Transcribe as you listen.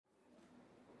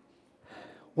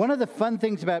One of the fun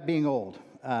things about being old,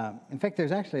 in fact,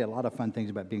 there's actually a lot of fun things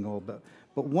about being old, but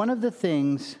one of the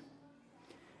things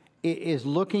is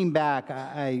looking back.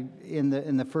 In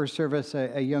the first service,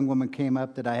 a young woman came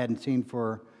up that I hadn't seen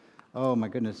for, oh my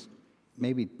goodness,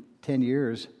 maybe 10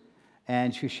 years,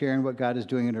 and she's sharing what God is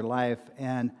doing in her life,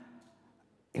 and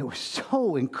it was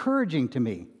so encouraging to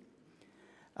me.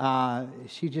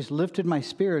 She just lifted my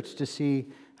spirits to see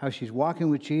how she's walking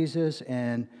with Jesus,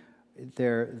 and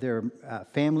their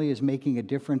family is making a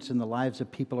difference in the lives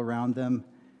of people around them.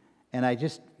 And I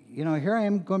just, here I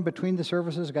am going between the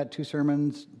services. I got 2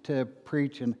 sermons to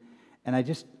preach, and I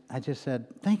just said,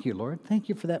 thank you, Lord. Thank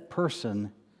you for that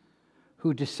person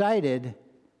who decided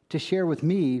to share with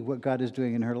me what God is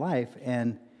doing in her life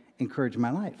and encourage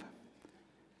my life.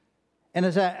 And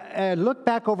as I look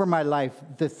back over my life,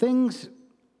 the things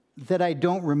that I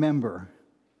don't remember,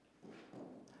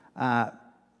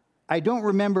 I don't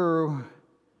remember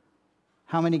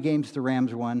how many games the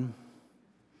Rams won.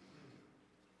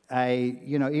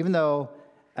 Even though,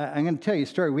 I'm going to tell you a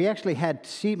story. We actually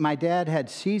my dad had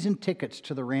season tickets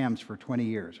to the Rams for 20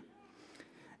 years.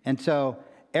 And so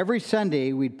every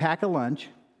Sunday we'd pack a lunch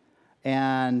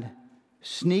and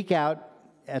sneak out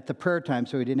at the prayer time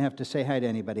so we didn't have to say hi to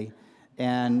anybody.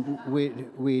 And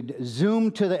we'd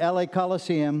zoom to the LA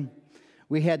Coliseum.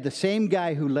 We had the same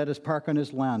guy who let us park on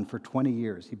his lawn for 20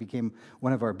 years. He became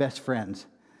one of our best friends.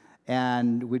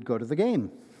 And we'd go to the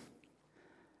game.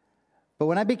 But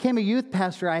when I became a youth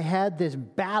pastor, I had this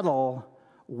battle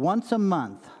once a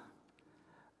month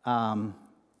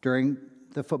during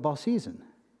the football season.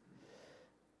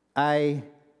 I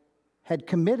had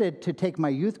committed to take my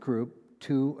youth group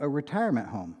to a retirement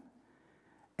home.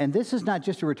 And this is not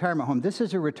just a retirement home. This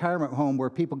is a retirement home where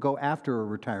people go after a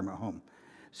retirement home.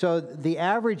 So the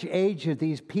average age of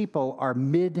these people are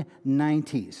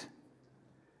mid-90s.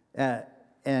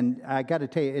 And I got to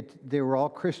tell you, they were all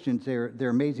Christians. They're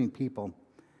amazing people.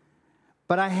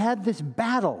 But I had this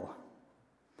battle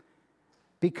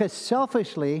because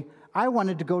selfishly, I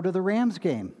wanted to go to the Rams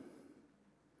game.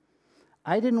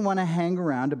 I didn't want to hang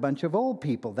around a bunch of old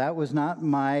people. That was not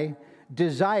my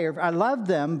desire. I loved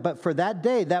them, but for that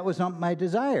day, that was not my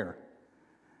desire.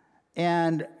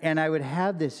 And I would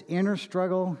have this inner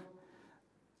struggle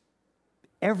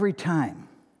every time.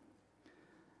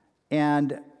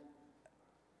 And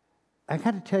I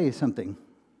got to tell you something.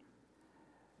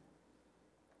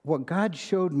 What God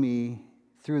showed me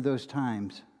through those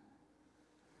times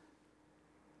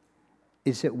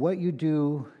is that what you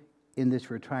do in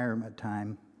this retirement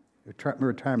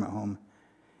home,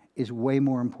 is way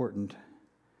more important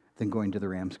than going to the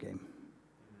Rams game.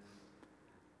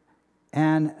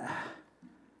 And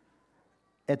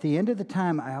at the end of the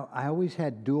time, I always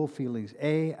had dual feelings.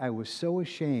 I was so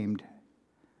ashamed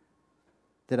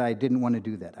that I didn't want to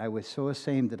do that. I was so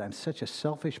ashamed that I'm such a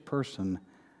selfish person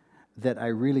that I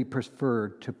really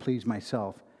preferred to please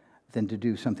myself than to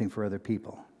do something for other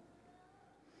people.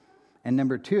 And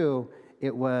number 2,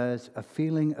 it was a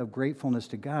feeling of gratefulness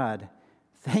to God.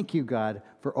 Thank you, God,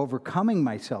 for overcoming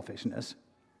my selfishness.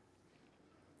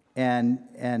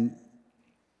 And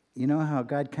you know how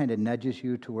God kind of nudges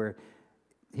you to where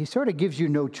he sort of gives you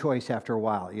no choice after a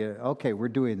while. Okay, we're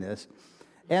doing this.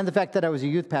 And the fact that I was a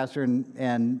youth pastor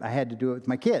and I had to do it with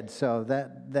my kids, so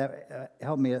that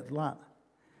helped me a lot.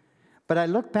 But I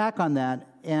look back on that,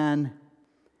 and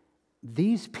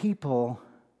these people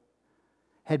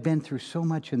had been through so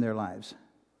much in their lives.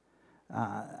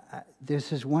 There's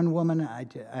this one woman,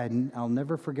 I'll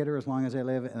never forget her as long as I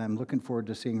live, and I'm looking forward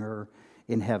to seeing her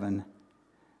in heaven.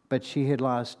 But she had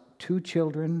lost 2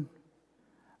 children,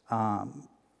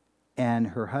 and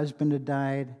her husband had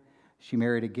died. She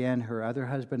married again. Her other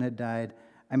husband had died.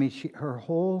 I mean, her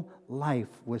whole life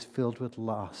was filled with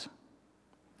loss.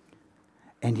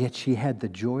 And yet she had the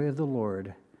joy of the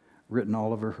Lord written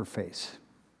all over her face.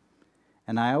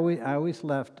 And I always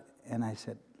left, and I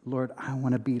said, Lord, I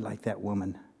want to be like that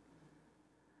woman.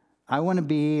 I want to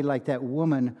be like that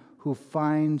woman who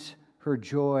finds her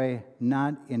joy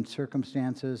not in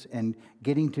circumstances and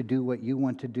getting to do what you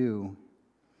want to do,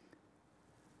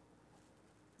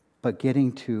 but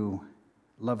getting to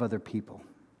love other people.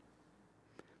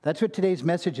 That's what today's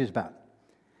message is about.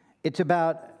 It's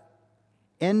about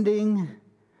ending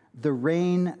the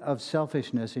reign of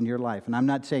selfishness in your life. And I'm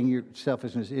not saying your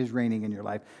selfishness is reigning in your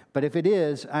life, but if it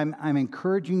is, I'm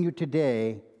encouraging you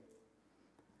today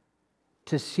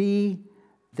to see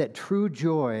that true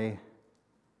joy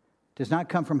does not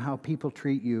come from how people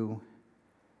treat you.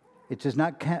 It does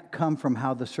not come from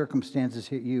how the circumstances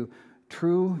hit you.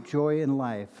 True joy in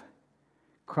life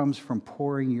comes from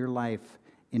pouring your life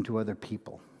into other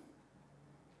people.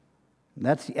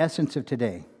 That's the essence of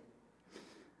today.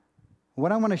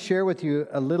 What I want to share with you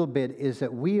a little bit is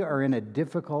that we are in a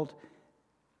difficult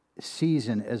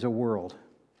season as a world.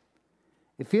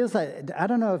 It feels like, I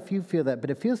don't know if you feel that, but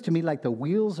it feels to me like the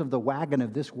wheels of the wagon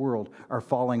of this world are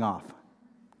falling off.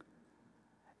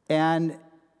 And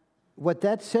what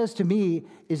that says to me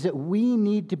is that we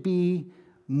need to be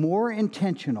more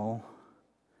intentional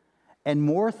and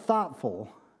more thoughtful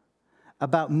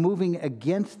about moving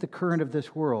against the current of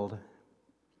this world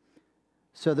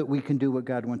so that we can do what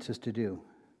God wants us to do.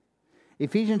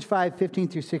 Ephesians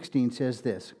 5:15-16 says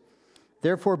this,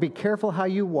 "Therefore be careful how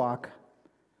you walk,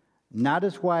 not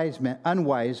as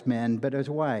unwise men, but as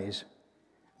wise,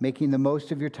 making the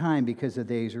most of your time because the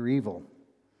days are evil."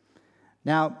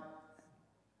 Now,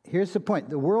 here's the point.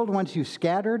 The world wants you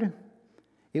scattered,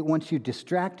 it wants you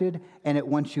distracted, and it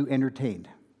wants you entertained.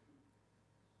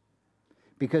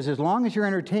 Because as long as you're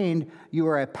entertained, you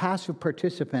are a passive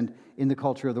participant in the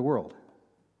culture of the world.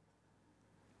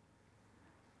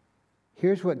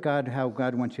 Here's how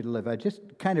God wants you to live. I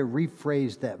just kind of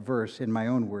rephrased that verse in my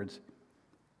own words.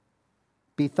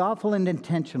 Be thoughtful and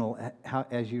intentional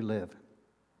as you live.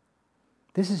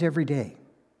 This is every day.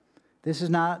 This is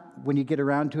not when you get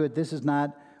around to it. This is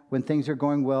not when things are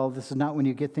going well. This is not when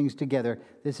you get things together.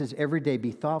 This is every day.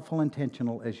 Be thoughtful,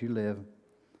 intentional as you live.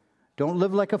 Don't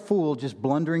live like a fool, just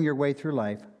blundering your way through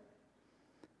life.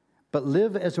 But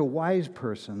live as a wise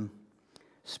person,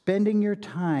 spending your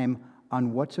time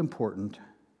on what's important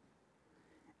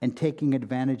and taking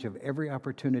advantage of every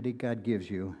opportunity God gives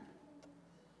you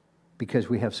because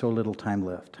we have so little time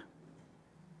left.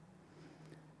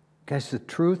 Guys, the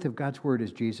truth of God's word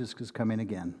is Jesus is coming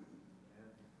again.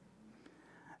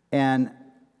 And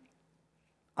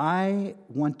I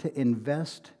want to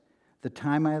invest the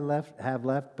time I have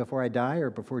left before I die or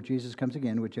before Jesus comes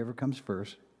again, whichever comes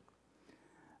first.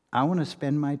 I want to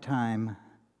spend my time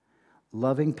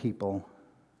loving people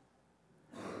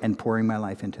and pouring my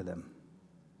life into them.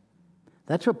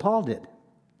 That's what Paul did.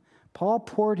 Paul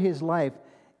poured his life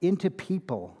into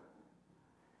people,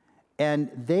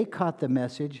 and they caught the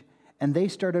message, and they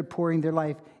started pouring their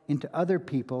life into other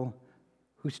people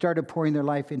who started pouring their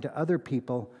life into other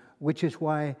people, which is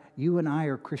why you and I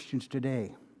are Christians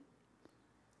today.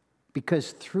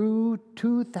 Because through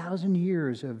 2,000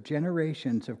 years of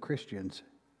generations of Christians,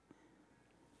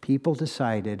 people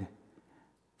decided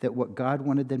that what God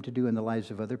wanted them to do in the lives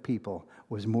of other people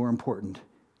was more important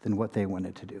than what they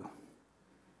wanted to do.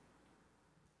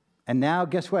 And now,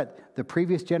 guess what? The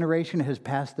previous generation has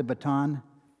passed the baton.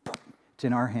 It's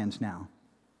in our hands now.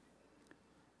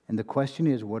 And the question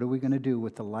is, what are we going to do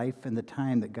with the life and the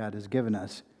time that God has given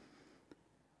us?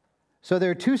 So there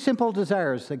are two simple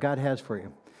desires that God has for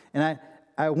you. And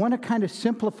I want to kind of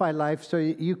simplify life so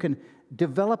you can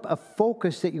develop a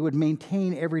focus that you would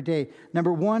maintain every day.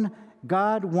 Number one,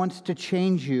 God wants to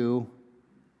change you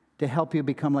to help you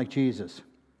become like Jesus.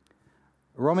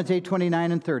 Romans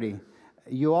 8:29 and 30.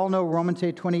 You all know Romans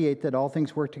 8:28, that all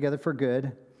things work together for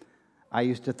good. I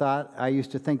used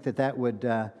to think that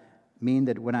would mean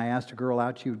that when I asked a girl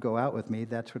out, she would go out with me.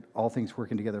 That's what all things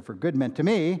working together for good meant to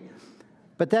me.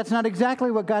 But that's not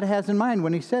exactly what God has in mind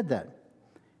when he said that.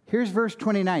 Here's verse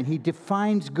 29. He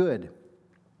defines good.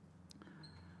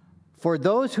 For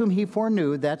those whom he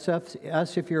foreknew, that's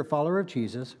us if you're a follower of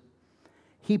Jesus,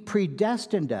 he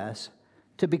predestined us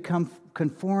to become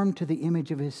conformed to the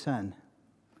image of his Son.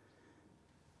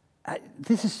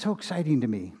 This is so exciting to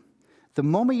me. The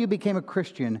moment you became a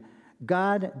Christian,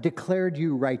 God declared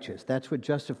you righteous. That's what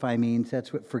justify means.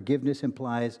 That's what forgiveness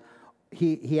implies.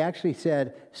 He actually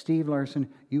said, Steve Larson,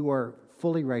 you are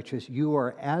fully righteous. You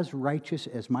are as righteous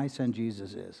as my son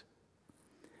Jesus is.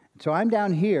 So I'm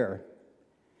down here,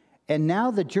 and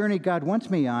now the journey God wants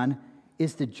me on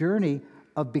is the journey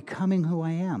of becoming who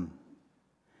I am.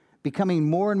 Becoming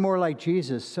more and more like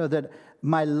Jesus so that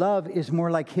my love is more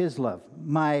like his love.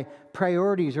 My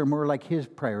priorities are more like his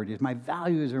priorities. My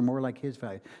values are more like his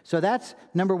values. So that's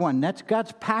number one. That's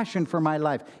God's passion for my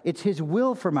life. It's his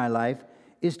will for my life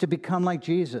is to become like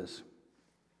Jesus.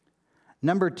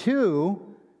 Number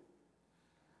two,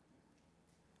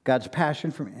 God's passion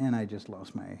for me. And I just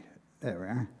lost my... There we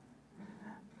are.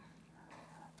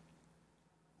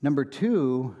 Number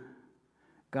two,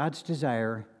 God's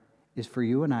desire is for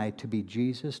you and I to be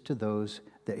Jesus to those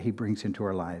that he brings into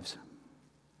our lives.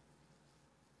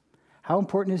 How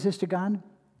important is this to God?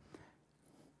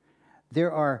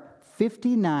 There are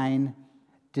 59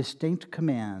 distinct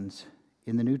commands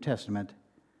in the New Testament,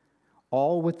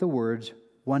 all with the words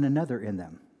one another in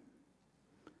them.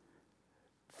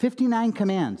 59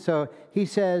 commands. So he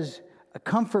says,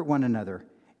 comfort one another,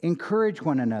 encourage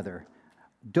one another,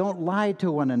 don't lie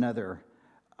to one another,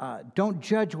 don't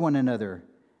judge one another,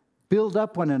 build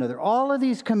up one another. All of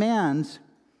these commands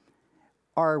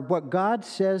are what God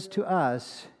says to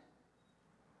us.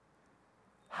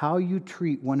 How you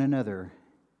treat one another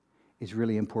is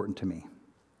really important to me.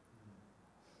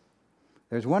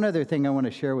 There's one other thing I want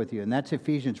to share with you, and that's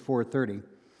Ephesians 4:30.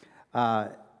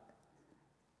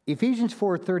 Ephesians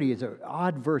 4:30 is an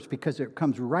odd verse because it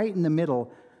comes right in the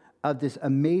middle of this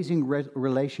amazing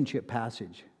relationship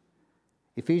passage.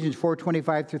 Ephesians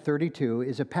 4:25 through 32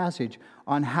 is a passage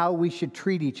on how we should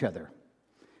treat each other.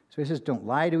 So he says, don't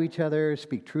lie to each other,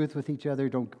 speak truth with each other,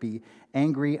 don't be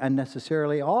angry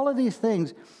unnecessarily, all of these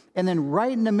things. And then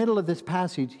right in the middle of this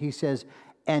passage, he says,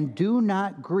 and do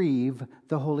not grieve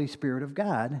the Holy Spirit of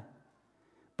God,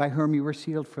 by whom you were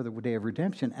sealed for the day of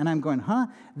redemption. And I'm going,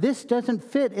 this doesn't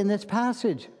fit in this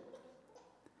passage.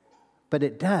 But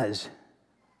it does.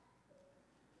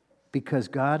 Because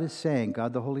God is saying,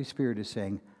 God the Holy Spirit is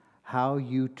saying, how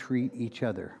you treat each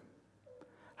other,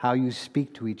 how you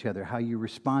speak to each other, how you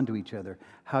respond to each other,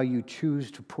 how you choose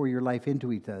to pour your life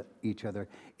into each other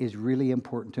is really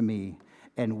important to me.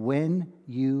 And when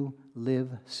you live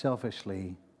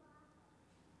selfishly,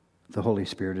 the Holy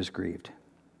Spirit is grieved.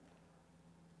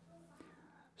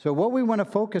 So what we want to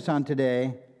focus on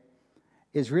today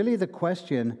is really the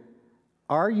question,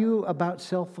 are you about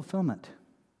self-fulfillment?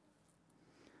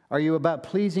 Are you about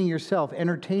pleasing yourself,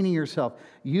 entertaining yourself,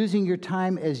 using your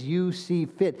time as you see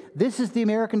fit? This is the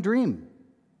American dream.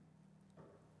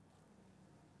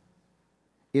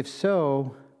 If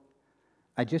so,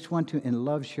 I just want to, in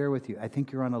love, share with you, I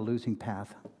think you're on a losing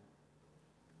path.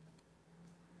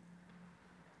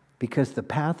 Because the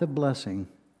path of blessing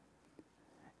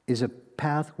is a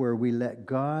path where we let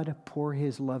God pour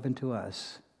His love into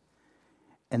us,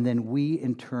 and then we,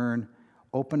 in turn,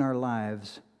 open our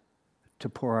lives to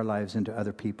pour our lives into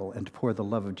other people and to pour the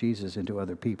love of Jesus into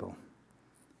other people.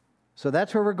 So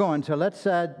that's where we're going. So let's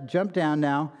jump down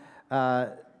now.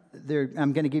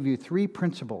 I'm going to give you 3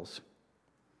 principles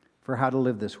for how to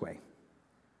live this way.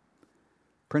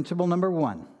 Principle number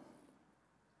 1,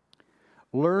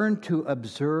 learn to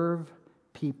observe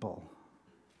people.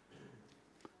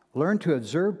 Learn to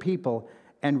observe people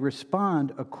and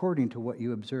respond according to what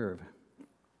you observe.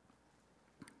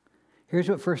 Here's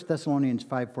what 1 Thessalonians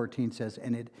 5:14 says,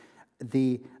 and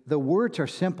the words are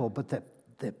simple, but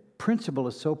the principle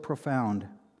is so profound.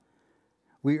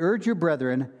 We urge you,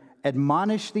 brethren,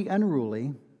 admonish the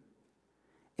unruly,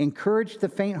 encourage the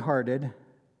faint-hearted,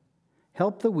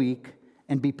 help the weak,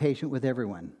 and be patient with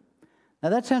everyone.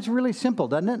 Now that sounds really simple,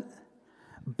 doesn't it?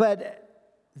 But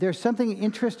there's something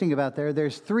interesting about there.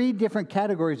 There's 3 different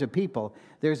categories of people.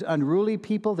 There's unruly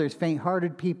people, there's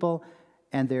faint-hearted people,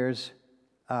 and there's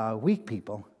weak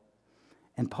people.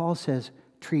 And Paul says,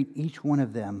 treat each one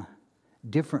of them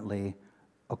differently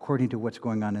according to what's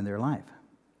going on in their life.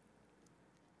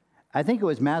 I think it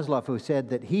was Maslow who said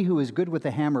that he who is good with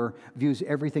a hammer views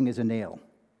everything as a nail.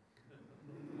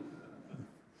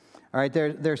 All right,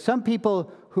 there's some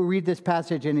people who read this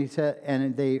passage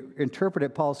and they interpret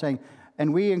it, Paul saying,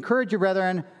 and we encourage you,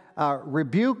 brethren,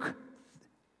 rebuke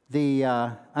the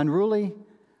unruly,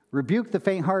 rebuke the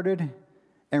faint-hearted,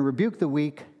 and rebuke the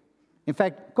weak. In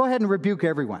fact, go ahead and rebuke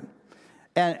everyone.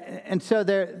 And so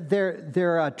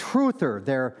they're a truther.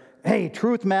 They're, hey,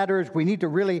 truth matters. We need to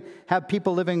really have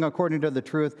people living according to the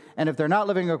truth. And if they're not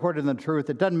living according to the truth,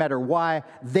 it doesn't matter why.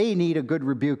 They need a good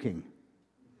rebuking.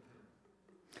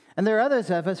 And there are others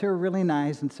of us who are really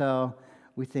nice, and so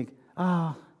we think,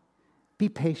 be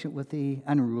patient with the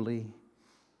unruly.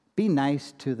 Be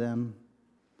nice to them.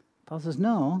 Paul says,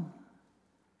 no,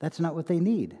 that's not what they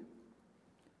need.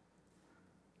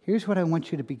 Here's what I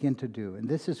want you to begin to do. And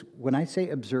this is, when I say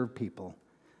observe people,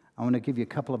 I want to give you a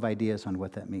couple of ideas on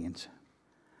what that means.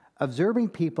 Observing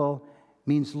people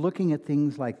means looking at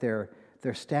things like their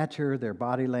stature, their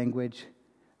body language,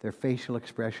 their facial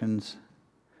expressions,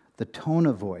 the tone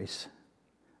of voice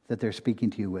that they're speaking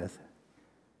to you with.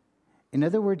 In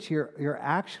other words, you're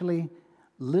actually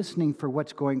listening for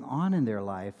what's going on in their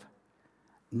life,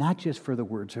 not just for the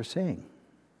words they're saying.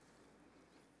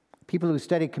 People who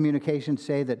study communication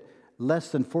say that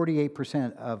less than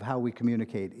 48% of how we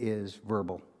communicate is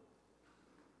verbal.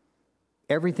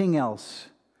 Everything else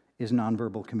is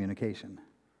nonverbal communication.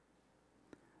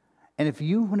 And if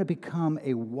you want to become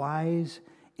a wise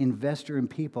investor in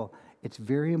people, it's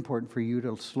very important for you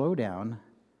to slow down,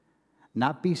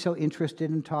 not be so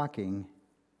interested in talking,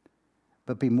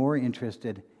 but be more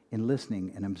interested in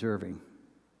listening and observing.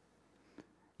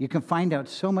 You can find out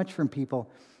so much from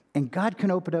people, and God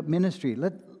can open up ministry.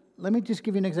 Let me just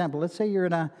give you an example. Let's say you're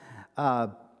in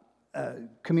a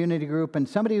community group, and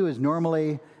somebody who is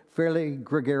normally fairly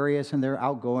gregarious and they're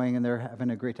outgoing and they're having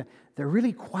a great time. They're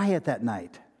really quiet that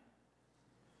night.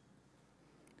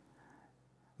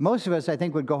 Most of us, I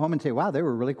think, would go home and say, wow, they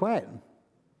were really quiet.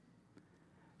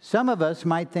 Some of us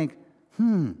might think,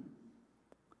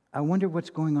 I wonder what's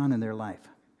going on in their life.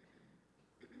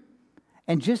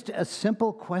 And just a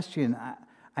simple question,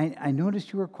 I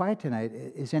noticed you were quiet tonight.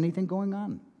 Is anything going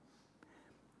on?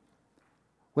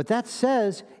 What that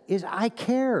says is, I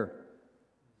care.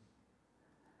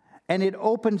 And it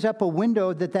opens up a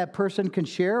window that person can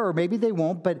share, or maybe they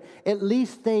won't, but at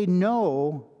least they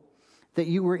know that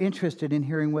you were interested in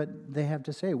hearing what they have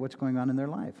to say, what's going on in their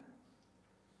life.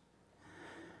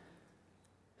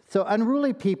 So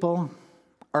unruly people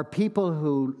are people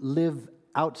who live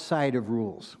outside of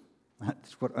rules.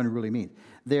 That's what unruly means.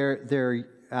 They're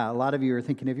a lot of you are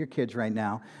thinking of your kids right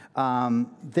now.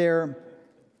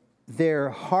 They're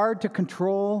hard to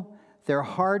control. They're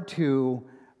hard to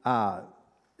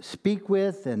speak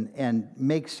with and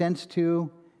make sense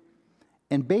to.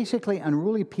 And basically,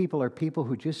 unruly people are people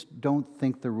who just don't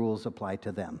think the rules apply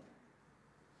to them.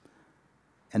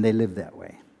 And they live that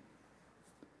way.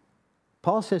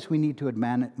 Paul says we need to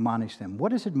admonish them.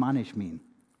 What does admonish mean?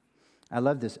 I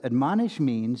love this. Admonish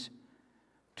means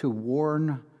to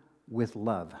warn with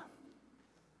love.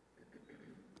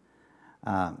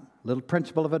 Little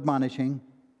principle of admonishing,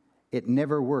 it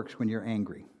never works when you're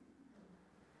angry,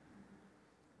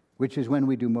 which is when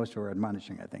we do most of our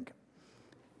admonishing, I think.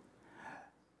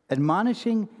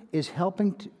 Admonishing is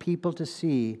helping people to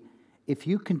see, if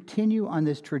you continue on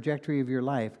this trajectory of your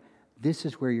life, this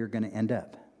is where you're going to end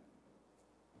up.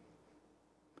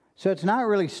 So it's not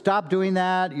really stop doing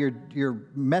that, you're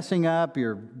messing up,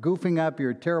 you're goofing up,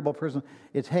 you're a terrible person.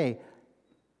 It's, hey,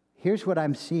 here's what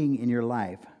I'm seeing in your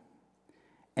life.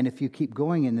 And if you keep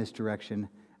going in this direction,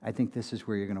 I think this is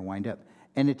where you're going to wind up.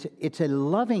 And it's a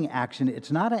loving action.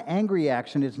 It's not an angry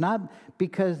action. It's not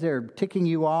because they're ticking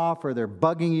you off or they're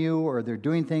bugging you or they're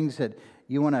doing things that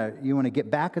you want to get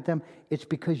back at them. It's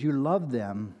because you love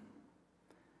them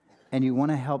and you want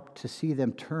to help to see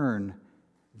them turn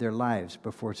their lives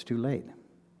before it's too late.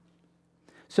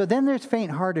 So then there's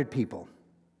faint-hearted people.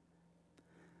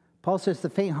 Paul says the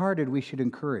faint-hearted we should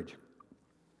encourage.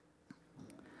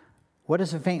 What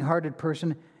is a faint-hearted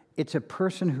person? It's a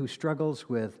person who struggles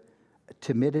with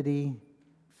timidity,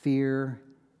 fear,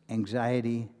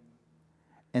 anxiety,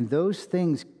 and those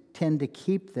things tend to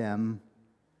keep them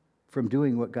from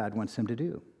doing what God wants them to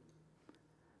do.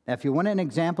 Now, if you want an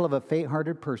example of a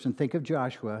faint-hearted person, think of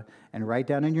Joshua and write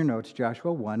down in your notes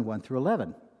Joshua 1 through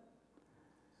 11.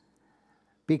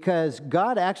 Because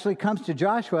God actually comes to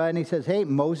Joshua and he says, hey,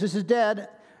 Moses is dead.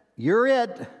 You're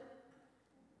it.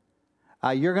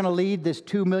 You're going to lead this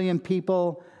 2 million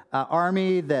people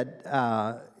army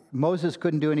that Moses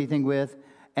couldn't do anything with,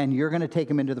 and you're going to take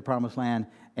them into the promised land,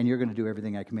 and you're going to do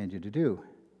everything I command you to do.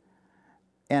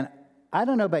 And I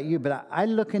don't know about you, but I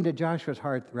look into Joshua's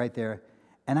heart right there,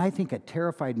 and I think a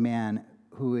terrified man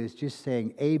who is just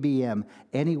saying, ABM,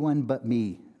 anyone but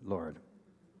me, Lord.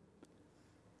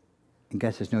 And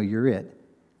God says, no, you're it.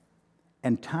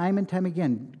 And time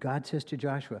again, God says to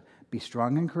Joshua, be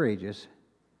strong and courageous,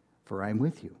 for I'm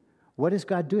with you. What is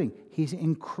God doing? He's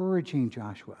encouraging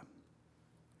Joshua.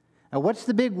 Now, what's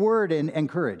the big word in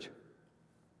encourage?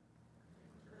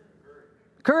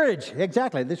 Courage,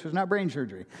 exactly. This was not brain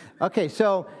surgery. Okay,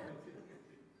 so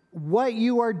what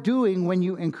you are doing when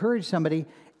you encourage somebody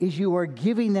is you are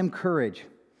giving them courage.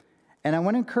 And I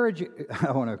want to encourage you,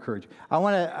 I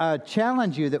want to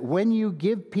challenge you that when you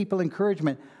give people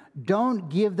encouragement, don't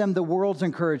give them the world's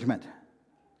encouragement.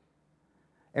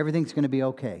 Everything's going to be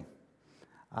okay.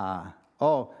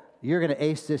 You're going to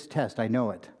ace this test, I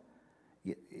know it.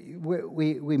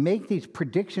 We make these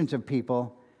predictions of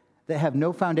people that have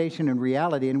no foundation in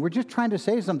reality, and we're just trying to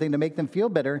say something to make them feel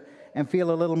better and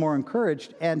feel a little more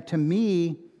encouraged. And to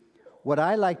me, what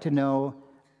I like to know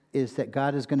is that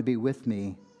God is going to be with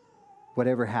me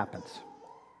whatever happens.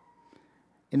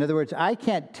 In other words, I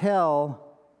can't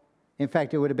tell. In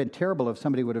fact, it would have been terrible if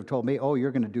somebody would have told me, oh,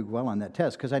 you're going to do well on that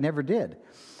test, because I never did.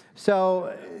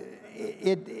 So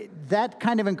that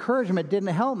kind of encouragement didn't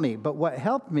help me. But what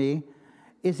helped me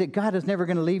is that God is never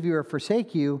going to leave you or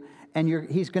forsake you, and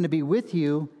He's going to be with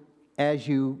you as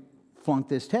you flunk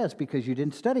this test because you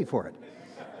didn't study for it.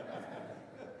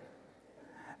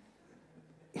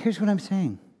 Here's what I'm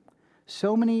saying.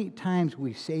 So many times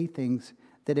we say things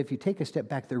that if you take a step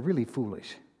back, they're really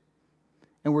foolish.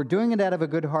 And we're doing it out of a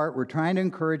good heart. We're trying to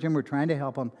encourage them. We're trying to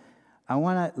help them. I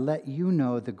want to let you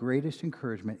know the greatest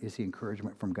encouragement is the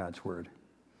encouragement from God's Word.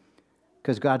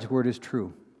 Because God's Word is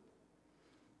true.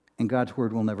 And God's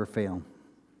Word will never fail.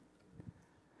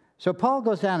 So Paul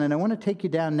goes down, and I want to take you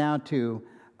down now to,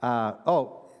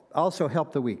 also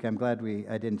help the weak. I'm glad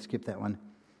I didn't skip that one.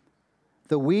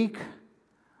 The weak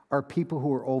are people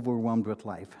who are overwhelmed with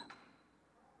life.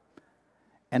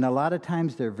 And a lot of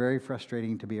times they're very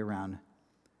frustrating to be around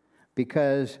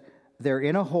because they're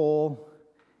in a hole,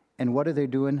 and what are they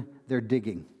doing? They're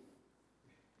digging.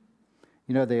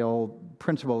 You know the old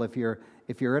principle, if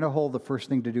you're in a hole, the first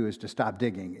thing to do is to stop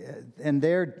digging. And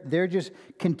they're just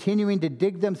continuing to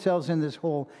dig themselves in this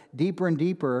hole deeper and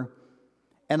deeper.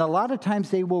 And a lot of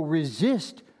times they will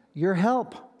resist your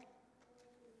help.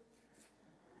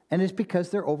 And it's because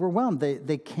they're overwhelmed.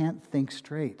 They can't think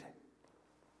straight.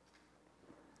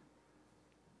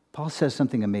 Paul says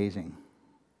something amazing.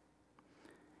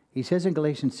 He says in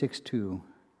Galatians 6:2,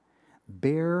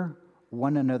 bear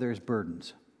one another's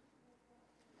burdens.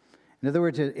 In other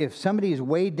words, if somebody is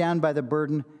weighed down by the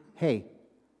burden, hey,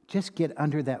 just get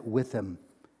under that with them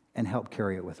and help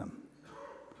carry it with them.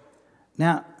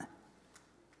 Now,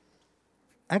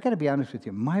 I got to be honest with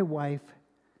you. My wife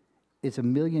is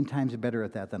 1,000,000 times better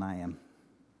at that than I am.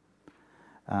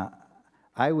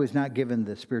 I was not given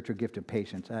the spiritual gift of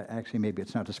patience. Actually, maybe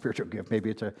it's not a spiritual gift. Maybe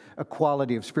it's a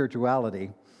quality of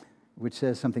spirituality, which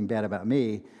says something bad about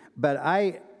me. But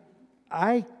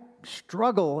I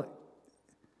struggle.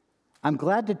 I'm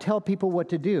glad to tell people what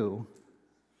to do.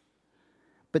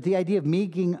 But the idea of me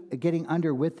getting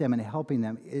under with them and helping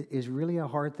them is really a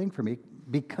hard thing for me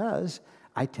because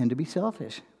I tend to be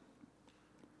selfish.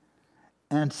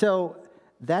 And so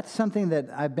that's something that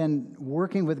I've been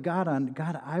working with God on.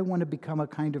 God, I want to become a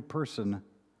kind of person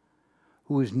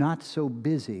who is not so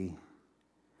busy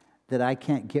that I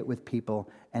can't get with people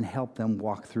and help them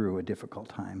walk through a difficult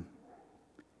time.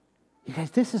 You guys,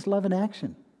 this is love in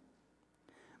action.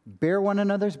 Bear one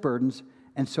another's burdens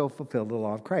and so fulfill the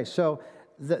law of Christ. So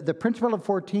the principle of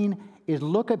 14 is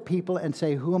look at people and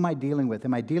say, who am I dealing with?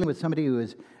 Am I dealing with somebody who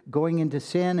is going into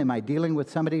sin? Am I dealing with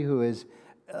somebody who is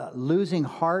losing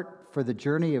heart for the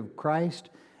journey of Christ?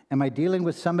 Am I dealing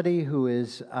with somebody who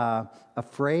is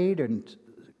afraid and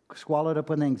swallowed up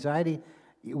with anxiety?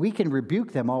 We can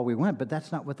rebuke them all we want, but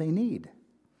that's not what they need.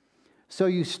 So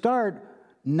you start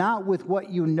not with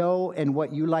what you know and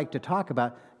what you like to talk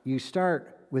about. You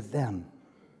start with them.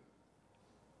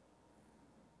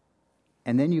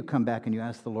 And then you come back and you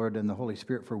ask the Lord and the Holy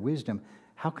Spirit for wisdom.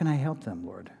 How can I help them,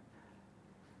 Lord?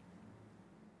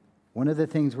 One of the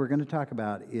things we're going to talk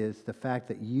about is the fact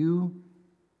that you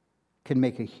can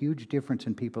make a huge difference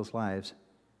in people's lives.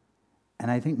 And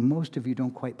I think most of you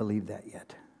don't quite believe that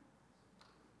yet.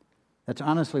 That's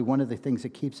honestly one of the things that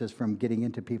keeps us from getting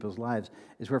into people's lives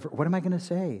is what am I going to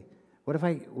say? What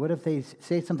if they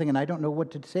say something and I don't know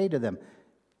what to say to them?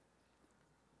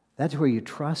 That's where you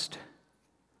trust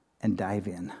and dive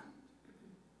in.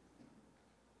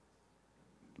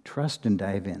 Trust and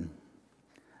dive in.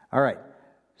 All right.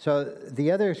 So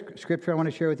the other scripture I want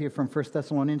to share with you from 1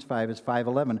 Thessalonians 5 is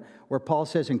 5:11, where Paul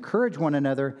says, encourage one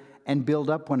another and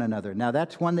build up one another. Now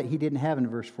that's one that he didn't have in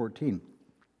verse 14.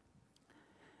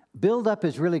 Build up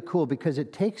is really cool because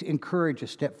it takes encourage a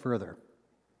step further.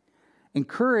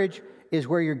 Encourage is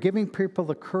where you're giving people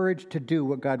the courage to do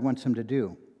what God wants them to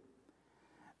do.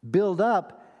 Build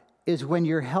up is when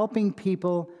you're helping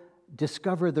people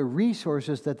discover the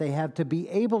resources that they have to be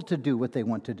able to do what they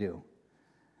want to do.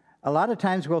 A lot of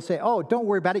times we'll say, oh, don't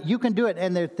worry about it, you can do it.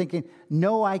 And they're thinking,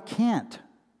 no, I can't.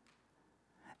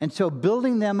 And so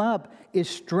building them up is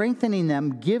strengthening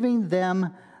them, giving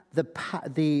them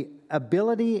the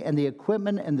ability and the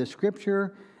equipment and the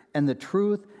scripture and the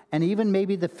truth and even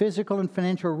maybe the physical and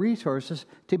financial resources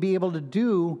to be able to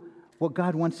do what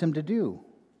God wants them to do.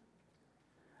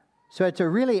 So it's a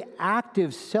really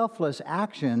active, selfless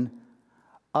action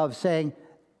of saying,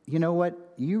 you know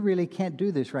what, you really can't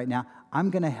do this right now. I'm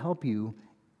going to help you.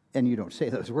 And you don't say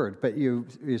those words, but you're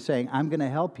saying, I'm going to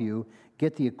help you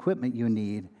get the equipment you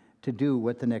need to do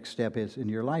what the next step is in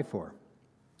your life for.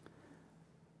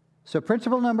 So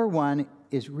principle number 1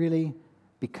 is really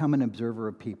become an observer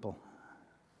of people.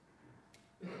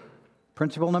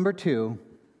 Principle number 2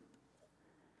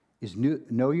 is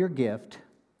know your gift,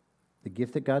 the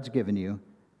gift that God's given you,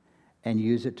 and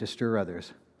use it to stir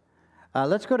others.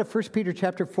 Let's go to 1 Peter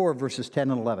chapter 4, verses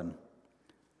 10 and 11.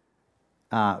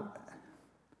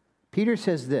 Peter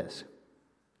says this,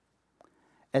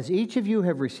 as each of you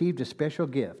have received a special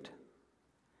gift,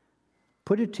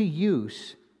 put it to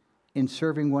use in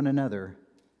serving one another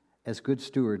as good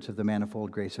stewards of the manifold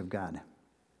grace of God.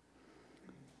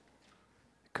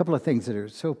 A couple of things that are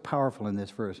so powerful in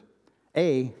this verse.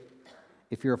 A,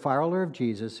 if you're a follower of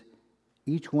Jesus,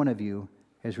 each one of you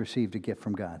has received a gift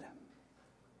from God.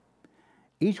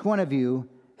 Each one of you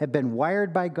have been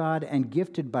wired by God and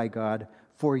gifted by God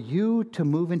for you to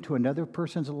move into another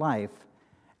person's life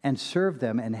and serve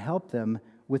them and help them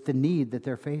with the need that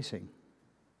they're facing.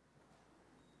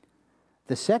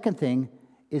 The second thing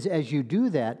is, as you do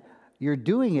that, you're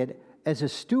doing it as a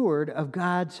steward of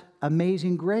God's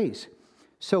amazing grace.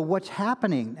 So what's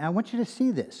happening, I want you to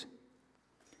see this.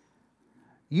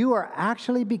 You are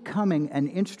actually becoming an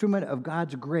instrument of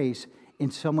God's grace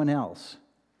in someone else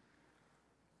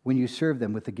when you serve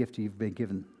them with the gift you've been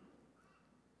given.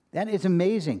 That is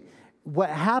amazing.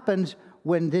 What happens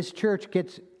when this church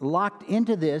gets locked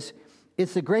into this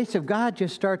is the grace of God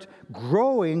just starts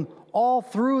growing all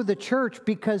through the church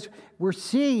because we're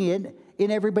seeing it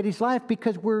in everybody's life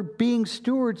because we're being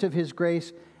stewards of His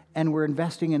grace and we're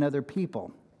investing in other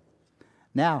people.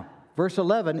 Now, verse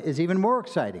 11 is even more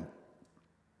exciting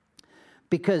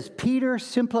because Peter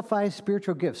simplifies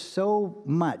spiritual gifts so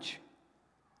much.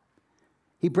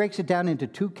 He breaks it down into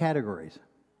two categories.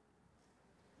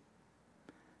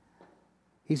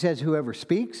 He says, whoever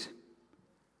speaks,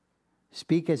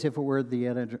 speak as if it were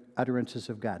the utterances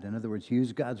of God. In other words,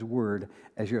 use God's word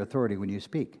as your authority when you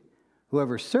speak.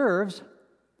 Whoever serves,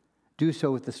 do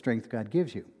so with the strength God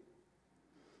gives you.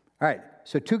 All right,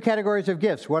 so two categories of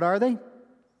gifts. What are they?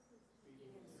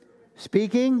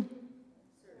 Speaking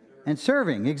and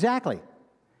serving, exactly.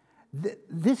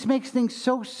 This makes things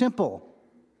so simple.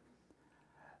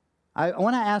 I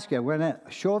want to ask you, we're going to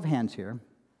show of hands here.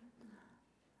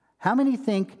 How many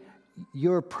think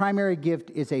your primary gift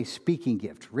is a speaking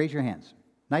gift? Raise your hands.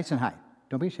 Nice and high.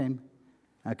 Don't be ashamed.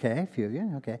 Okay, a few of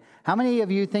you. Okay. How many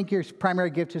of you think your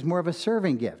primary gift is more of a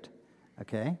serving gift?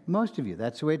 Okay, most of you.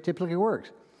 That's the way it typically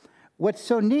works. What's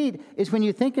so neat is when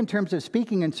you think in terms of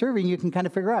speaking and serving, you can kind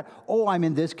of figure out, oh, I'm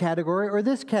in this category or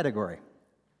this category.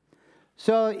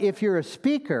 So if you're a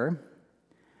speaker,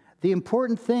 the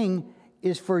important thing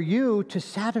is for you to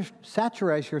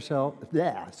saturate yourself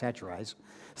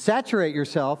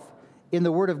in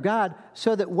the Word of God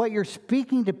so that what you're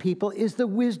speaking to people is the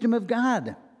wisdom of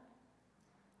God.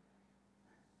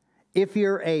 If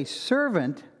you're a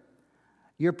servant,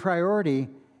 your priority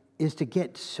is to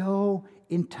get so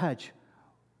in touch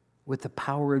with the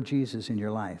power of Jesus in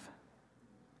your life.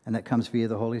 And that comes via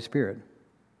the Holy Spirit.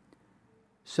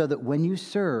 So that when you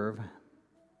serve,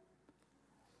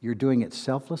 you're doing it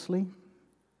selflessly,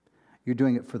 you're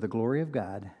doing it for the glory of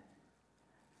God,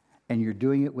 and you're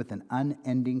doing it with an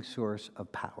unending source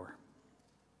of power.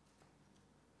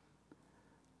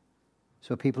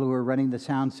 So people who are running the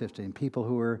sound system, people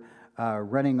who are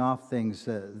running off things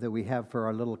that we have for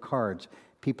our little cards,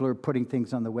 people who are putting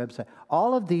things on the website,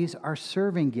 all of these are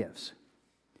serving gifts.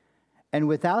 And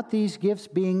without these gifts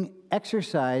being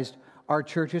exercised, our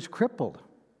church is crippled.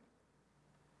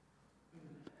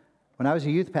 When I was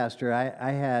a youth pastor,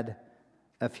 I had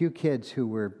a few kids who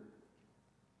were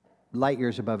light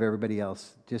years above everybody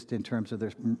else, just in terms of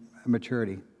their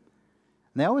maturity. And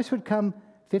they always would come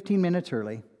 15 minutes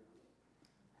early,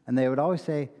 and they would always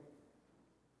say,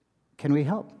 "Can we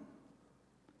help?"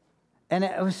 And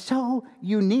it was so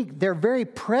unique. Their very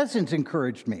presence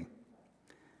encouraged me.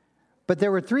 But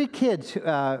there were 3 kids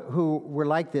who were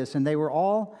like this, and they were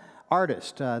all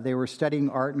artists. They were studying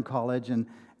art in college,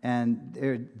 and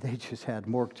they just had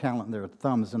more talent in their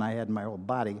thumbs than I had in my whole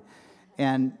body.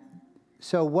 And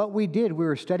so what we did, we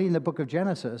were studying the book of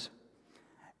Genesis,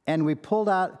 and we pulled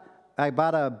out, I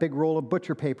bought a big roll of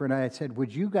butcher paper, and I said,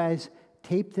 would you guys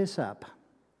tape this up?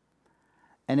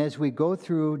 And as we go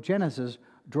through Genesis,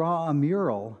 draw a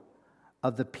mural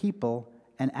of the people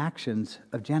and actions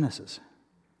of Genesis.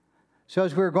 So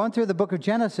as we were going through the book of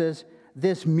Genesis,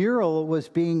 this mural was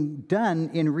being done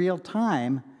in real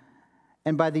time,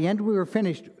 and by the end we were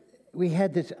finished, we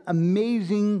had this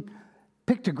amazing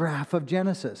pictograph of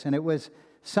Genesis, and it was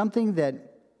something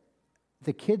that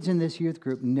the kids in this youth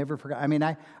group never forgot. I mean,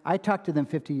 I talked to them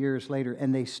 50 years later,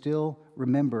 and they still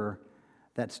remember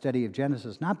that study of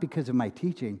Genesis, not because of my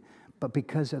teaching, but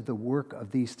because of the work of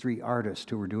these 3 artists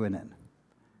who were doing it.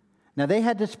 Now, they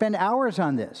had to spend hours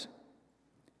on this,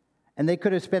 and they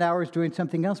could have spent hours doing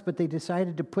something else, but they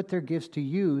decided to put their gifts to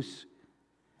use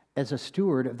as a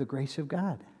steward of the grace of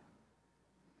God.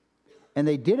 And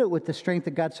they did it with the strength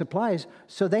that God supplies,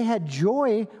 so they had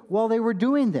joy while they were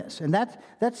doing this. And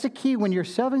that's the key. When you're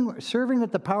serving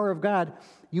with the power of God,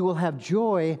 you will have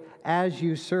joy as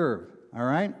you serve, all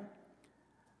right?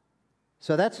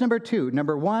 So that's number 2.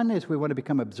 Number 1 is we want to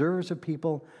become observers of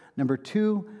people. Number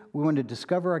 2, we want to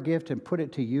discover our gift and put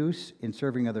it to use in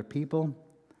serving other people.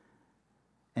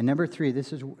 And number 3,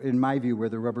 this is, in my view, where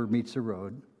the rubber meets the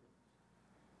road.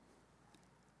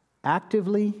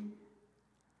 Actively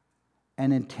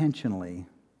and intentionally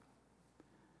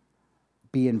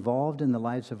be involved in the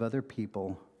lives of other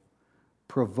people,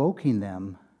 provoking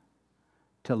them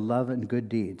to love and good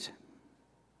deeds.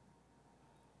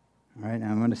 All right,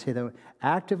 now I'm going to say that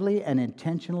actively and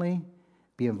intentionally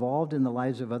be involved in the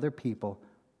lives of other people,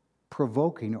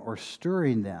 provoking or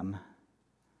stirring them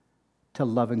to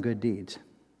love and good deeds.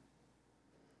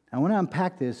 I want to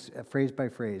unpack this phrase by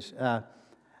phrase.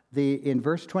 In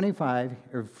verse 25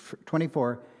 or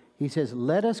 24, he says,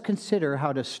 "Let us consider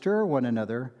how to stir one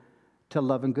another to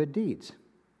love and good deeds."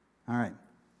 All right.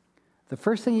 The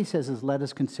first thing he says is, "Let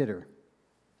us consider."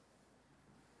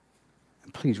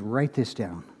 And please write this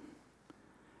down.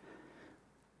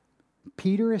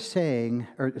 Peter is saying,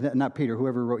 or not Peter,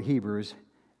 whoever wrote Hebrews,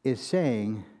 is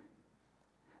saying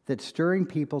that stirring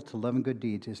people to love and good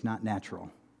deeds is not natural.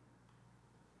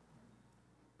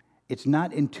 It's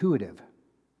not intuitive.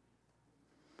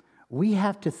 We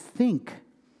have to think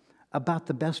about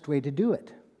the best way to do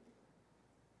it.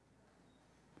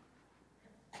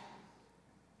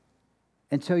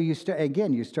 And so you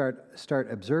start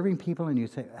observing people, and you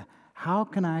say, how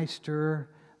can I stir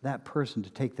that person to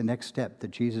take the next step that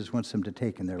Jesus wants them to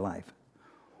take in their life?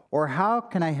 Or how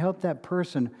can I help that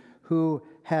person who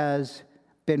has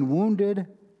been wounded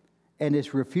and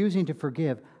is refusing to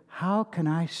forgive? How can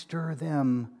I stir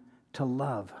them to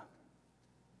love?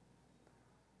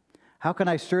 How can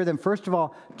I stir them, first of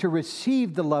all, to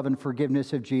receive the love and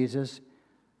forgiveness of Jesus?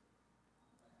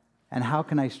 And how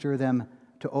can I stir them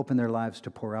to open their lives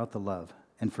to pour out the love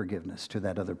and forgiveness to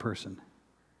that other person?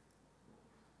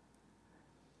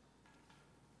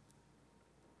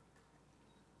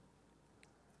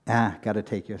 Got to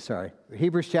take you, sorry.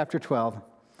 Hebrews chapter 12,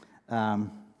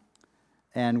 and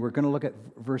we're going to look at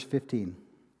verse 15.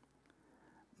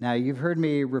 Now, you've heard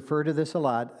me refer to this a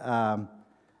lot.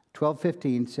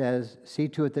 12:15 says, "See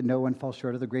to it that no one falls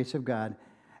short of the grace of God,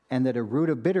 and that a root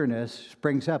of bitterness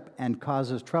springs up and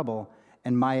causes trouble,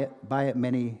 and by it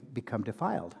many become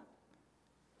defiled."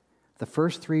 The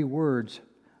first three words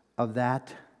of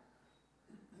that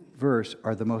verse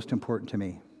are the most important to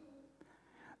me.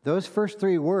 Those first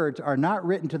three words are not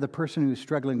written to the person who's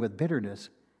struggling with bitterness.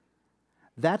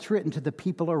 That's written to the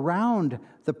people around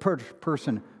the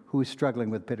person who is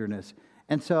struggling with bitterness.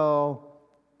 And so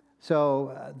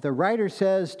the writer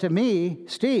says to me,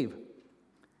 Steve,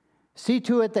 see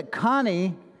to it that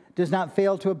Connie does not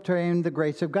fail to obtain the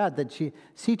grace of God,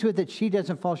 see to it that she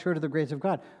doesn't fall short of the grace of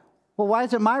God. Well, why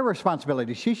is it my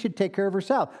responsibility? She should take care of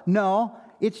herself. No,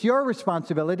 it's your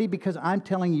responsibility because I'm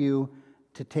telling you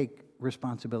to take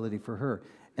responsibility for her.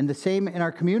 And the same in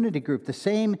our community group, the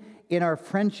same in our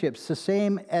friendships, the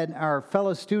same in our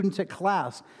fellow students at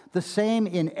class, the same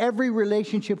in every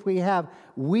relationship we have.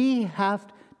 We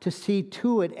have to see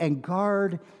to it and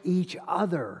guard each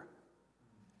other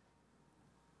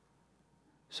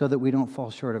so that we don't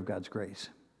fall short of God's grace.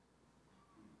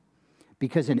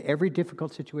 Because in every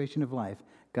difficult situation of life,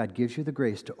 God gives you the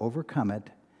grace to overcome it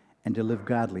and to live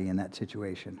godly in that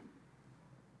situation.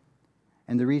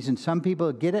 And the reason some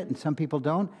people get it and some people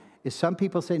don't is some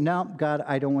people say, no, God,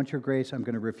 I don't want your grace. I'm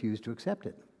going to refuse to accept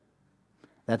it.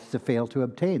 That's to fail to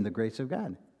obtain the grace of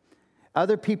God.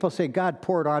 Other people say, God,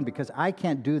 pour it on because I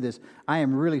can't do this. I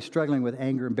am really struggling with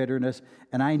anger and bitterness,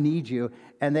 and I need you.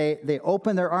 And they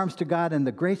open their arms to God, and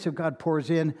the grace of God pours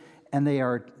in, and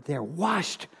they're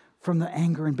washed from the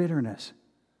anger and bitterness.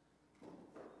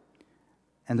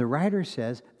 And the writer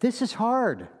says, this is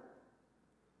hard.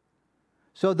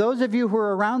 So those of you who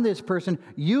are around this person,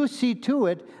 you see to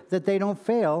it that they don't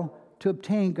fail to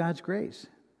obtain God's grace.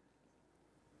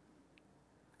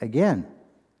 Again,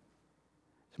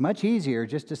 it's much easier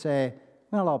just to say,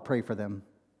 well, I'll pray for them.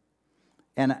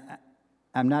 And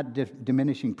I'm not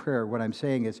diminishing prayer. What I'm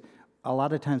saying is a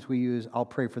lot of times we use, I'll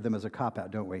pray for them as a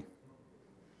cop-out, don't we?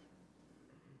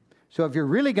 So if you're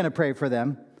really going to pray for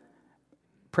them,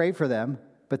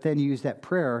 but then use that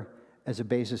prayer as a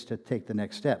basis to take the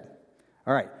next step.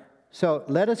 All right, so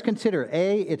let us consider,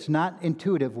 A, it's not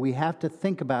intuitive. We have to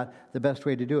think about the best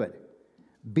way to do it.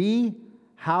 B,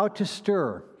 how to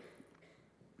stir.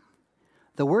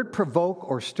 The word provoke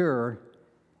or stir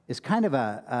is kind of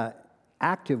an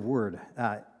active word.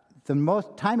 The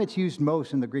most time it's used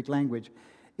most in the Greek language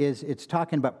is it's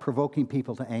talking about provoking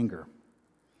people to anger.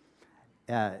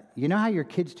 You know how your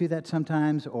kids do that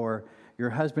sometimes, or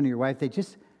your husband or your wife, they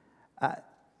just...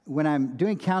 when I'm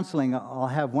doing counseling, I'll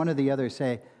have one or the other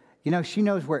say, she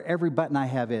knows where every button I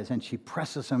have is, and she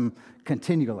presses them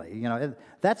continually.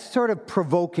 That's sort of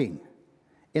provoking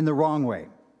in the wrong way.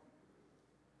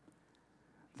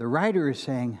 The writer is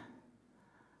saying,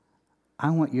 I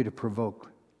want you to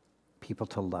provoke people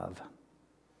to love.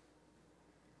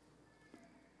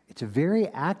 It's a very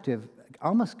active,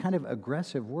 almost kind of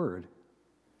aggressive word.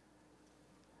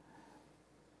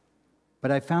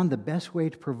 But I found the best way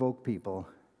to provoke people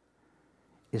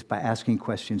is by asking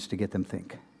questions to get them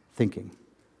thinking.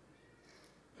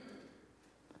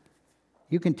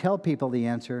 You can tell people the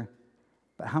answer,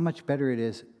 but how much better it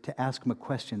is to ask them a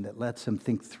question that lets them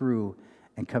think through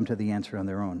and come to the answer on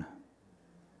their own.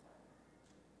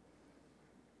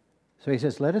 So he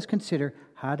says, let us consider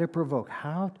how to provoke,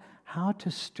 how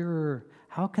to stir,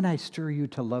 how can I stir you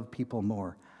to love people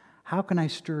more? How can I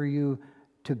stir you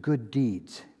to good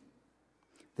deeds?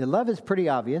 The love is pretty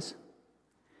obvious.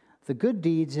 The good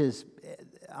deeds is,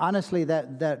 honestly,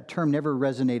 that term never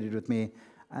resonated with me.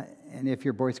 And if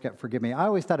you're Boy Scout, forgive me. I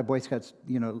always thought of Boy Scouts,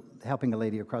 helping a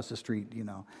lady across the street,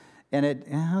 And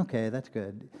okay, that's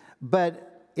good.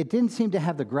 But it didn't seem to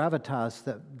have the gravitas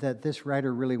that this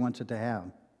writer really wants it to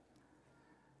have.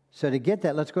 So to get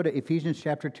that, let's go to Ephesians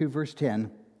chapter 2, verse 10.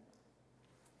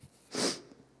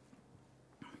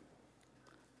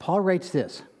 Paul writes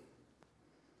this: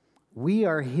 we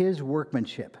are his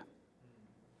workmanship.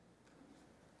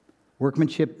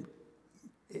 Workmanship,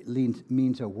 it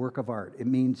means a work of art. It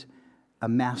means a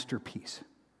masterpiece.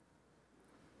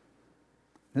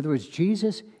 In other words,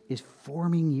 Jesus is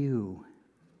forming you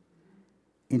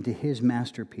into his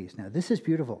masterpiece. Now, this is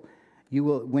beautiful.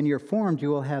 When you're formed, you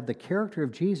will have the character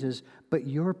of Jesus, but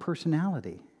your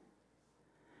personality.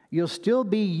 You'll still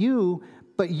be you,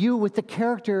 but you with the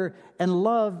character and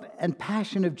love and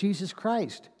passion of Jesus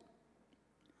Christ.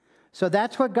 So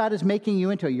that's what God is making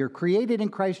you into. You're created in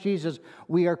Christ Jesus.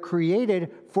 We are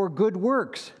created for good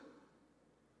works.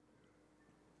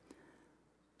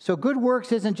 So good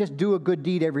works isn't just do a good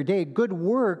deed every day. Good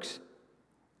works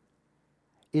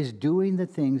is doing the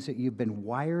things that you've been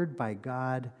wired by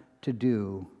God to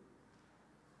do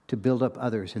to build up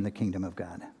others in the kingdom of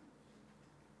God.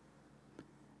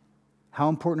 How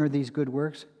important are these good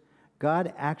works?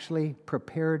 God actually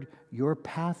prepared your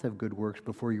path of good works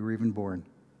before you were even born.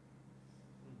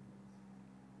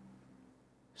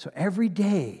 So every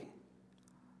day,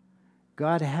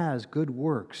 God has good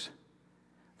works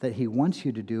that he wants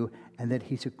you to do and that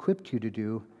he's equipped you to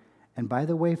do. And by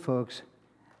the way, folks,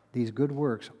 these good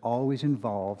works always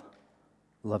involve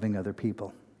loving other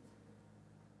people.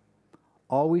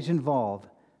 Always involve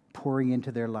pouring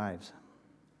into their lives.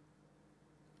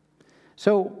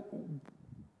 So,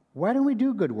 why don't we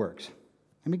do good works?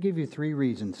 Let me give you 3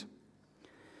 reasons.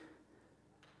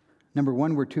 Number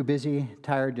 1, we're too busy,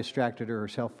 tired, distracted, or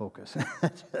self-focused.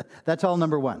 That's all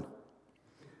number 1.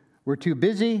 We're too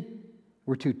busy,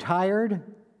 we're too tired,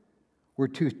 we're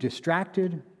too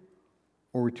distracted,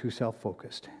 or we're too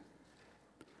self-focused.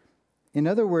 In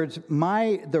other words,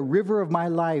 the river of my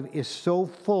life is so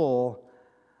full,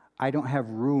 I don't have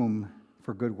room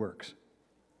for good works.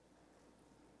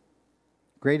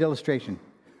 Great illustration.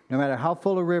 No matter how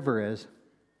full a river is,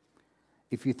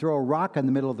 if you throw a rock in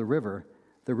the middle of the river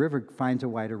finds a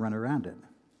way to run around it.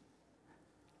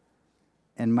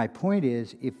 And my point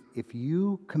is, if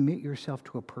you commit yourself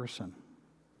to a person,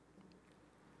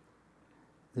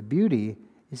 the beauty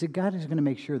is that God is going to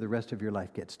make sure the rest of your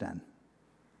life gets done.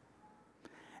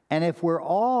 And if we're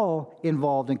all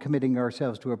involved in committing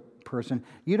ourselves to a person,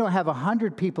 you don't have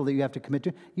 100 people that you have to commit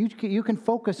to. You can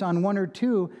focus on 1 or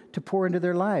 2 to pour into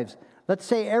their lives. Let's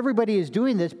say everybody is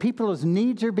doing this. People's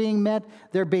needs are being met.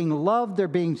 They're being loved. They're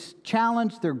being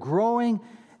challenged. They're growing.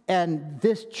 And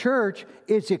this church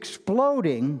is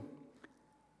exploding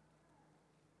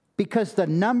because the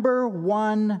number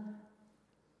 1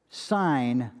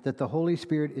 sign that the Holy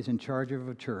Spirit is in charge of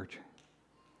a church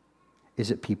is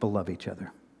that people love each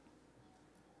other.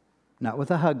 Not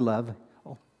with a hug love.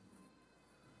 Oh.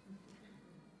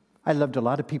 I loved a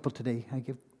lot of people today. I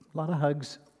give a lot of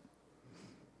hugs.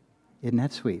 Isn't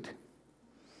that sweet?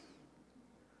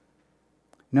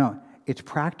 No, it's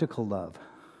practical love,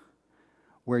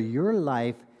 where your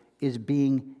life is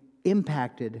being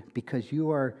impacted because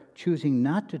you are choosing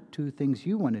not to do things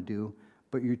you want to do,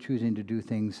 but you're choosing to do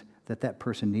things that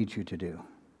person needs you to do.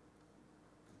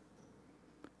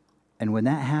 And when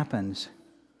that happens,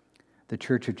 the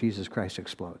Church of Jesus Christ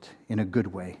explodes in a good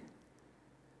way.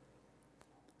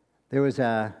 There was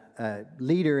a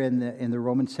leader in the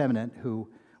Roman Senate who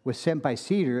was sent by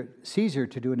Caesar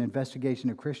to do an investigation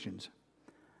of Christians.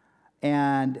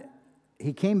 And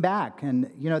he came back,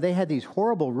 and they had these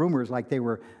horrible rumors, like they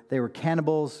were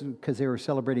cannibals because they were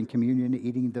celebrating communion,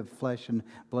 eating the flesh and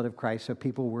blood of Christ. So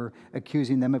people were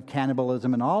accusing them of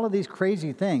cannibalism and all of these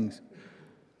crazy things.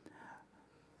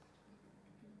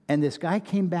 And this guy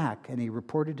came back and he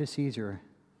reported to Caesar,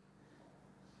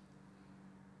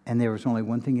 and there was only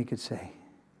one thing he could say: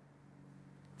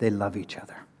 they love each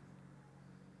other.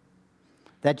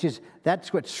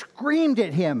 That's what screamed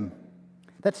at him.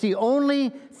 That's the only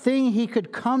thing he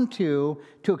could come to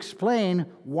explain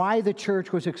why the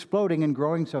church was exploding and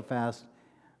growing so fast.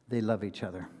 They love each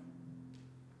other.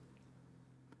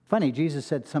 Funny, Jesus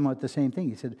said somewhat the same thing.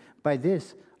 He said, by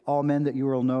this, all men that you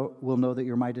will know that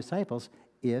you're my disciples,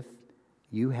 if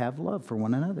you have love for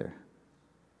one another.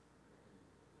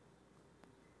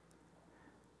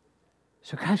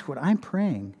 So guys, what I'm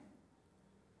praying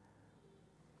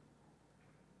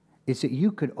is that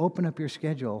you could open up your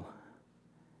schedule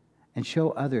and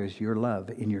show others your love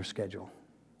in your schedule.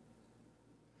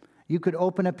 You could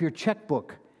open up your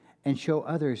checkbook and show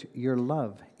others your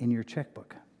love in your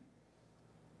checkbook.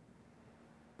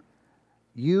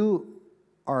 You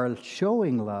are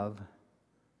showing love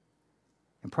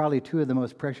in probably two of the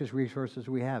most precious resources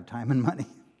we have, time and money.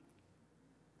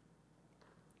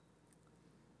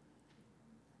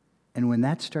 And when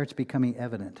that starts becoming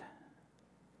evident,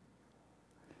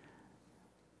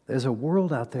 there's a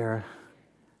world out there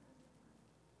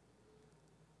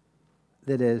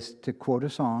that is, to quote a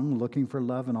song, looking for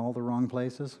love in all the wrong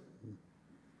places.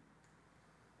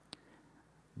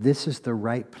 This is the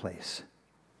right place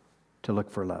to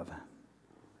look for love.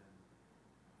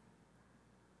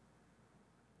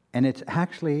 And it's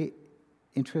actually,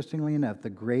 interestingly enough, the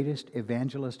greatest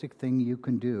evangelistic thing you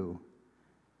can do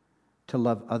to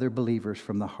love other believers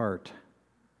from the heart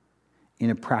in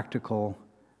a practical,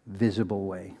 visible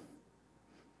way.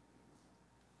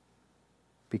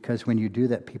 Because when you do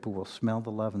that, people will smell the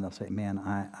love and they'll say, man,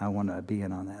 I want to be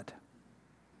in on that.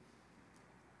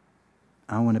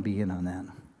 I want to be in on that.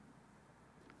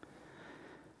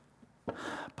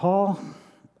 Paul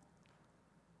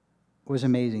was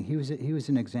amazing. He was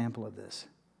an example of this.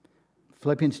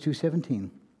 Philippians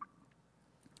 2:17.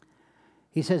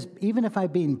 He says, even if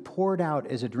I'm being poured out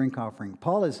as a drink offering,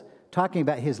 Paul is talking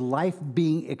about his life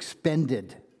being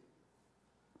expended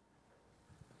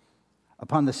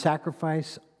upon the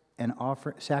sacrifice and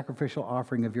sacrificial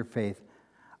offering of your faith.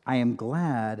 I am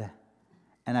glad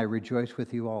and I rejoice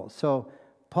with you all. So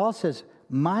Paul says,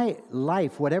 my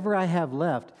life, whatever I have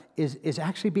left, is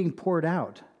actually being poured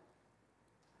out.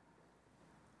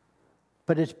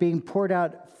 But it's being poured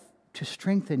out to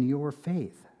strengthen your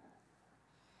faith.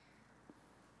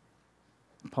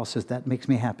 Paul says, that makes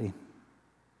me happy.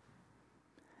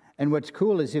 And what's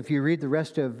cool is if you read the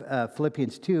rest of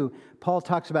Philippians 2, Paul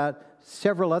talks about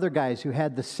several other guys who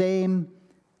had the same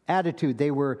attitude.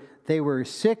 They were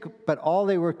sick, but all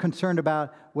they were concerned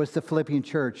about was the Philippian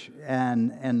church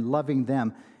and loving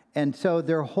them. And so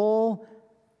their whole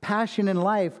passion in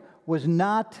life was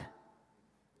not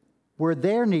were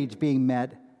their needs being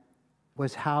met,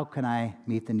 was how can I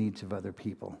meet the needs of other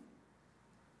people?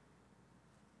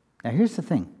 Now, here's the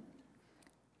thing.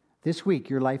 This week,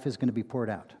 your life is going to be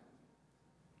poured out.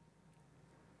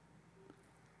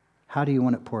 How do you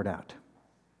want it poured out?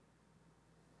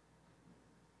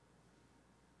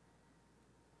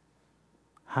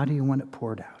 How do you want it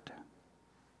poured out?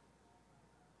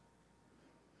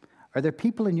 Are there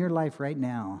people in your life right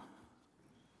now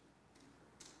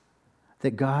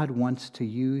that God wants to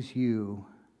use you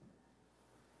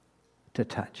to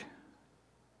touch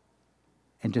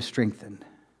and to strengthen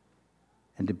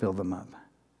and to build them up?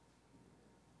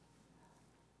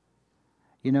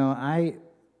 You know, I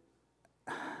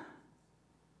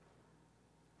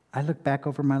look back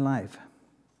over my life,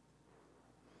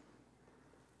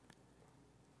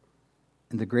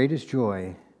 and the greatest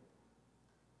joy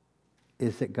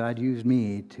is that God used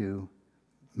me to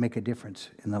make a difference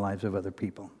in the lives of other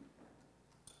people.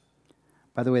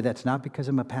 By the way, that's not because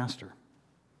I'm a pastor.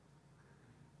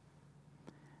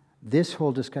 This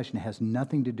whole discussion has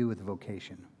nothing to do with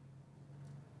vocation.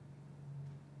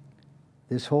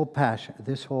 This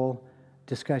whole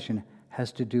discussion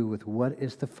has to do with what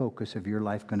is the focus of your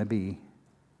life going to be.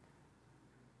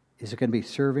 Is it going to be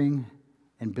serving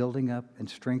and building up and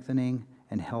strengthening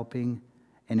and helping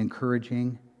and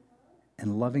encouraging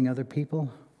and loving other people?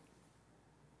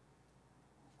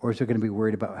 Or is it going to be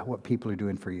worried about what people are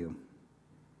doing for you?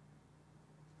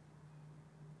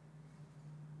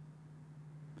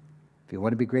 If you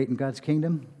want to be great in God's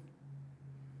kingdom,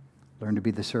 learn to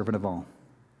be the servant of all.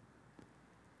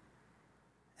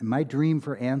 And my dream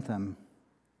for Anthem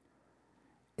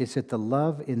is that the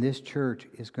love in this church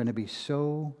is going to be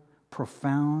so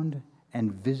profound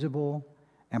and visible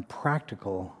and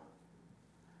practical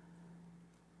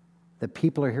that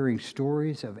people are hearing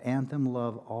stories of Anthem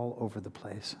love all over the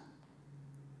place.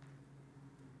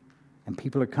 And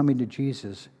people are coming to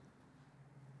Jesus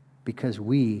because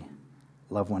we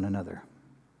love one another.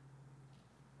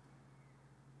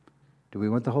 Do we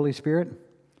want the Holy Spirit?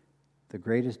 The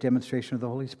greatest demonstration of the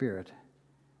Holy Spirit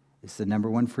It's the number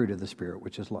one fruit of the Spirit,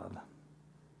 which is love.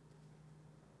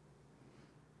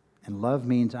 And love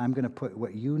means I'm going to put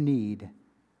what you need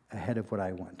ahead of what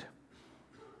I want.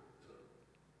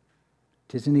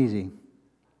 It isn't easy,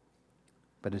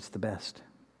 but it's the best.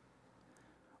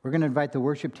 We're going to invite the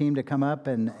worship team to come up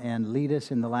and lead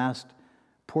us in the last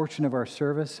portion of our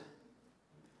service.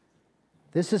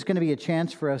 This is going to be a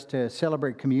chance for us to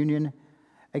celebrate communion.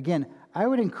 Again, I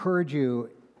would encourage you,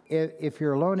 if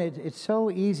you're alone, it's so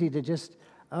easy to just,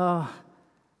 I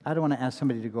don't want to ask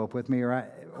somebody to go up with me,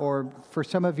 or for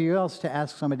some of you else to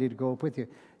ask somebody to go up with you.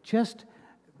 Just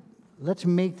let's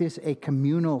make this a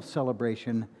communal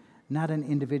celebration, not an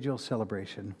individual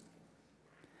celebration.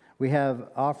 We have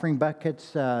offering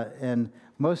buckets, and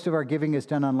most of our giving is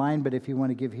done online, but if you want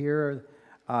to give here,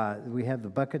 we have the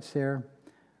buckets there.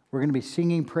 We're going to be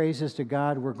singing praises to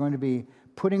God. We're going to be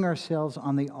putting ourselves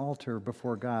on the altar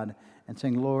before God and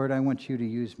saying, Lord, I want you to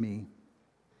use me.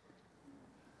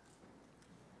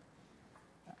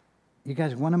 You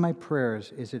guys, one of my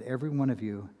prayers is that every one of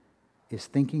you is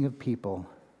thinking of people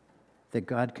that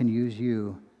God can use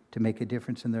you to make a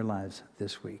difference in their lives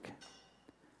this week.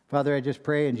 Father, I just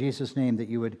pray in Jesus' name that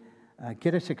you would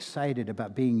get us excited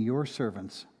about being your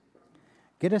servants.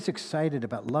 Get us excited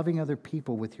about loving other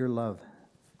people with your love.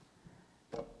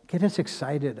 Get us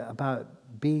excited about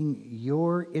being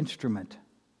your instrument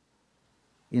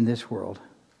in this world.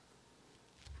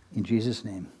 In Jesus'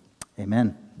 name,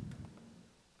 amen.